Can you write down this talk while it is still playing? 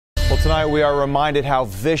Tonight we are reminded how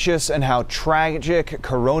vicious and how tragic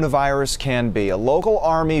coronavirus can be. A local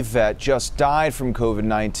Army vet just died from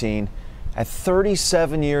COVID-19 at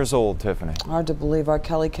 37 years old, Tiffany. Hard to believe. Our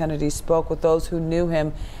Kelly Kennedy spoke with those who knew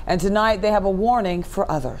him, and tonight they have a warning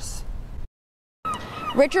for others.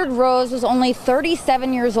 Richard Rose was only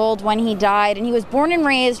 37 years old when he died, and he was born and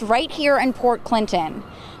raised right here in Port Clinton.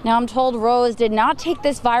 Now I'm told Rose did not take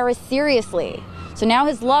this virus seriously. So now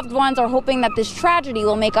his loved ones are hoping that this tragedy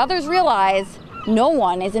will make others realize no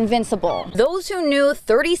one is invincible. Those who knew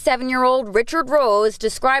 37-year-old Richard Rose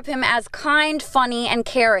describe him as kind, funny, and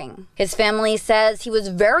caring. His family says he was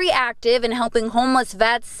very active in helping homeless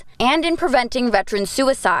vets and in preventing veteran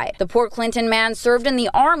suicide. The Port Clinton man served in the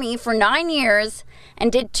Army for 9 years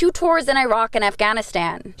and did 2 tours in Iraq and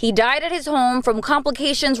Afghanistan. He died at his home from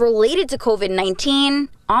complications related to COVID-19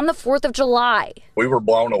 on the 4th of July. We were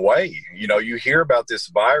blown away. You know, you hear about this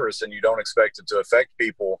virus and you don't expect it to affect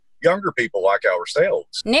people, younger people like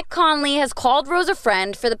ourselves. Nick Conley has called Rose a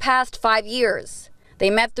friend for the past 5 years. They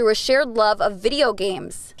met through a shared love of video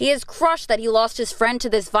games. He is crushed that he lost his friend to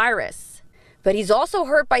this virus. But he's also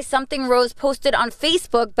hurt by something Rose posted on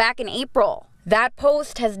Facebook back in April. That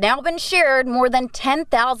post has now been shared more than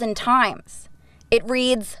 10,000 times. It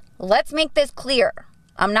reads, "Let's make this clear.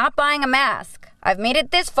 I'm not buying a mask. I've made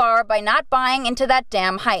it this far by not buying into that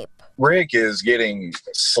damn hype." Rick is getting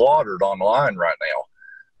slaughtered online right now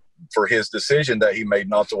for his decision that he made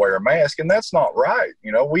not to wear a mask, and that's not right.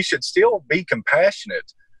 You know, we should still be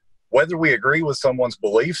compassionate, whether we agree with someone's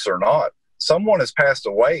beliefs or not. Someone has passed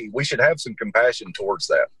away. We should have some compassion towards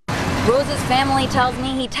that. Rose's family tells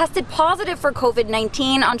me he tested positive for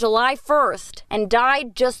COVID-19 on July 1st and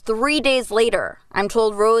died just 3 days later. I'm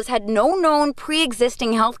told Rose had no known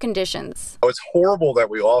pre-existing health conditions. It's horrible that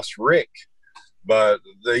we lost Rick, but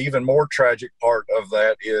the even more tragic part of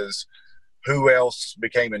that is who else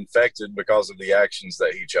became infected because of the actions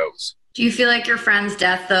that he chose. Do you feel like your friend's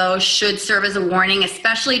death, though, should serve as a warning,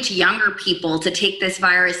 especially to younger people, to take this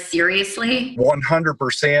virus seriously?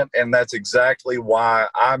 100%, and that's exactly why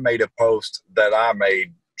I made a post that I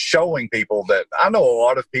made showing people that I know a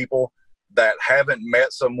lot of people that haven't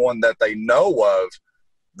met someone that they know of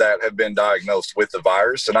that have been diagnosed with the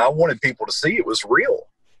virus, and I wanted people to see it was real.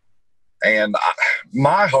 And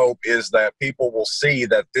my hope is that people will see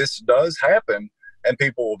that this does happen and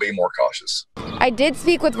people will be more cautious. I did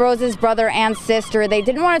speak with Rose's brother and sister. They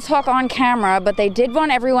didn't want to talk on camera, but they did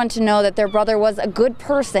want everyone to know that their brother was a good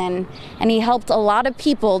person and he helped a lot of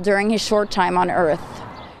people during his short time on Earth.